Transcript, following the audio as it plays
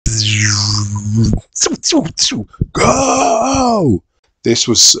go. This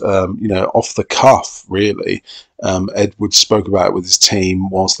was, you know, off the cuff, really. Edward spoke about it with his team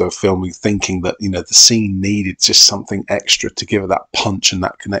whilst they were filming, thinking that, you know, the scene needed just something extra to give it that punch and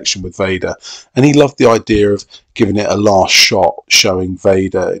that connection with Vader. And he loved the idea of giving it a last shot, showing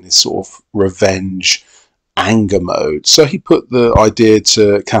Vader in his sort of revenge anger mode. So he put the idea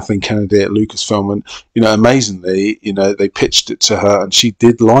to Kathleen Kennedy at Lucasfilm, and, you know, amazingly, you know, they pitched it to her and she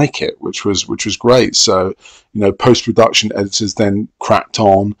did like it, which was great. So, you know, post-production editors then cracked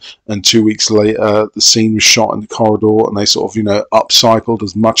on, and 2 weeks later the scene was shot in the corridor, and they sort of, you know, upcycled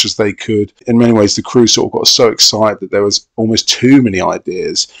as much as they could. In many ways the crew sort of got so excited that there was almost too many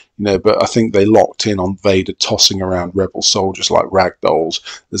ideas, you know, but I think they locked in on Vader tossing around rebel soldiers like ragdolls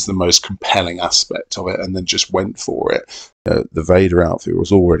as the most compelling aspect of it, and then just went for it. The Vader outfit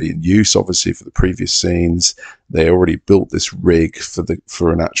was already in use, obviously, for the previous scenes. They already built this rig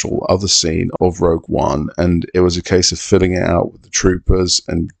for an actual other scene of Rogue One, and it was a case of filling it out with the troopers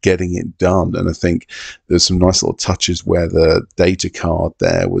and getting it done. And I think there's some nice little touches where the data card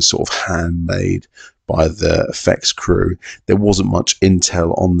there was sort of handmade by the effects crew. There wasn't much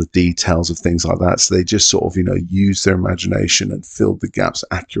intel on the details of things like that, so they just sort of, you know, used their imagination and filled the gaps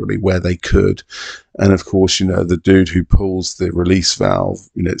accurately where they could. And of course, you know, the dude who pulls the release valve,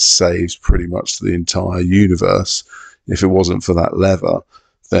 you know, it saves pretty much the entire universe. If it wasn't for that lever,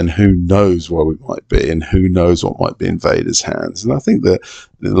 then who knows where we might be, and who knows what might be in Vader's hands. And I think that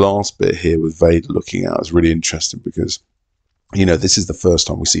the last bit here with Vader looking out is really interesting, because, you know, this is the first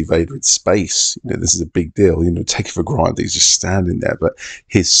time we see Vader in space. You know, this is a big deal. You know, take it for granted that he's just standing there, but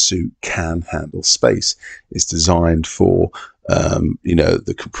his suit can handle space. It's designed for, you know,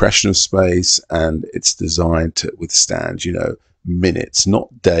 the compression of space, and it's designed to withstand, you know, minutes,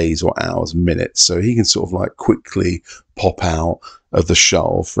 not days or hours, minutes. So he can sort of like quickly pop out of the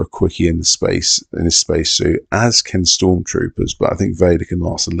shuttle for a quickie in his spacesuit, as can stormtroopers. But I think Vader can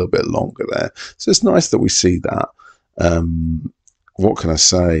last a little bit longer there. So it's nice that we see that. What can I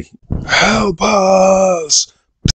say? Help us!